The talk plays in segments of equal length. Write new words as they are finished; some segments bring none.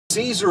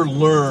Ceasar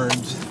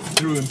learned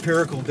through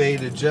empirical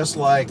data, just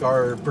like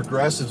our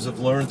progressives have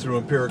learned through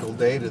empirical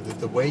data, that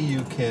the way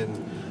you can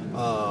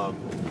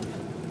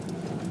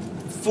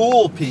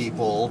fool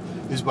people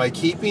is by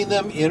keeping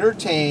them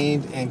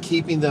entertained and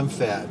keeping them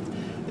fed.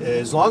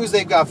 As long as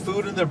they've got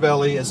food in their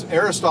belly, as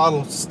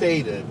Aristotle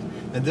stated,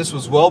 and this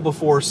was well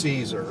before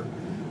Ceasar,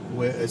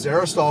 as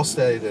Aristotle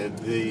stated,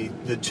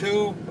 the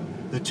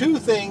two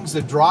things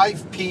that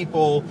drive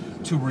people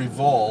to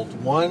revolt,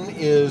 one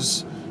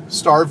is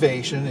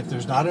starvation. If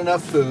there's not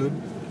enough food,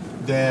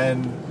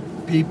 then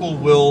people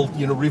will,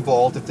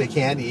 revolt if they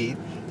can't eat.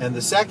 And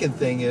the second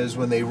thing is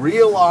when they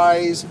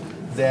realize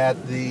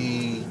that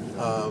the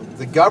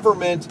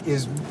government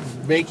is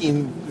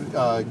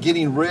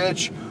getting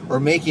rich or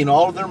making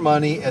all of their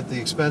money at the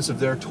expense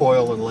of their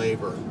toil and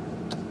labor.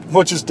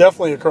 Which is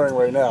definitely occurring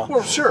right now.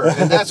 Well, sure.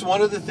 And that's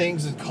one of the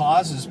things that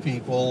causes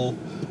people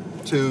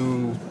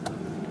to,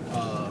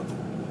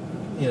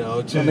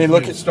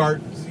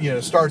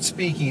 start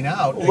speaking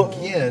out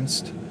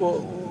against.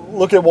 Well,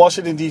 look at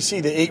Washington,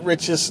 D.C. The 8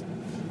 richest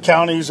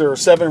counties or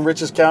 7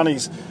 richest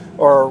counties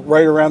are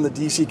right around the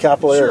D.C.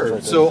 capital area. Sure.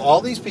 Right, so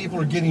all these people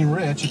are getting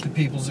rich at the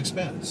people's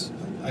expense.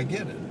 I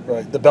get it.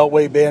 Right. The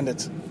Beltway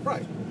Bandits.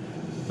 Right.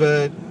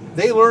 But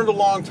they learned a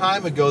long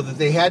time ago that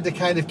they had to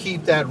kind of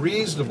keep that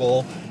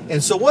reasonable.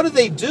 And so what do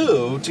they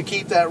do to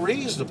keep that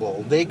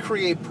reasonable? They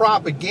create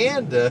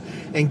propaganda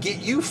and get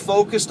you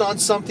focused on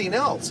something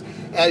else.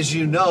 As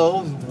you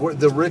know,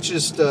 the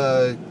richest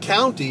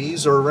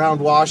counties are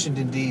around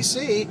Washington,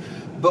 D.C.,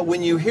 but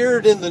when you hear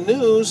it in the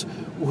news,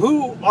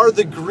 who are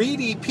the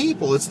greedy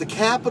people? It's the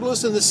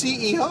capitalists and the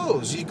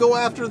CEOs. You go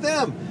after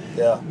them.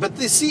 Yeah. But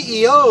the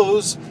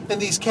CEOs and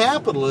these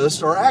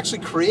capitalists are actually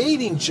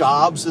creating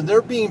jobs, and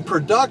they're being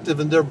productive,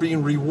 and they're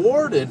being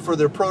rewarded for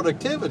their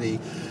productivity.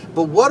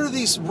 But what are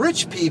these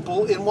rich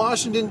people in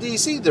Washington,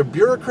 D.C.? They're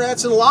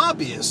bureaucrats and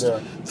lobbyists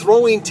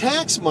throwing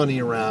tax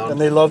money around.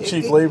 And they love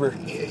cheap labor.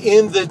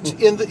 In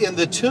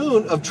the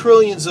tune of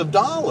trillions of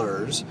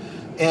dollars.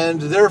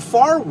 And they're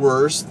far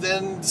worse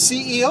than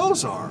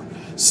CEOs are.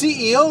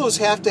 CEOs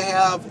have to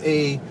have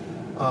a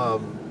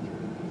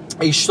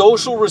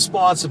social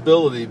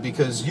responsibility,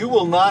 because you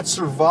will not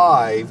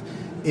survive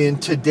in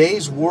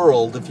today's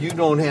world if you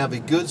don't have a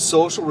good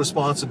social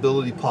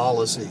responsibility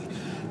policy.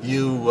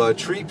 You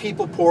treat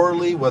people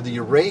poorly, whether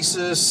you're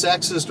racist,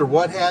 sexist, or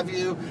what have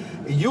you,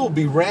 you'll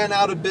be ran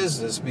out of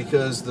business,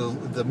 because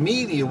the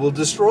media will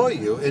destroy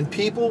you and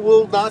people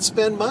will not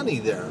spend money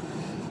there.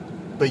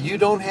 But you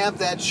don't have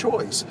that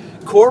choice.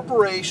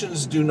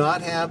 Corporations do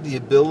not have the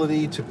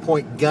ability to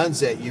point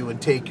guns at you and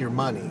take your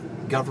money.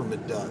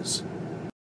 Government does.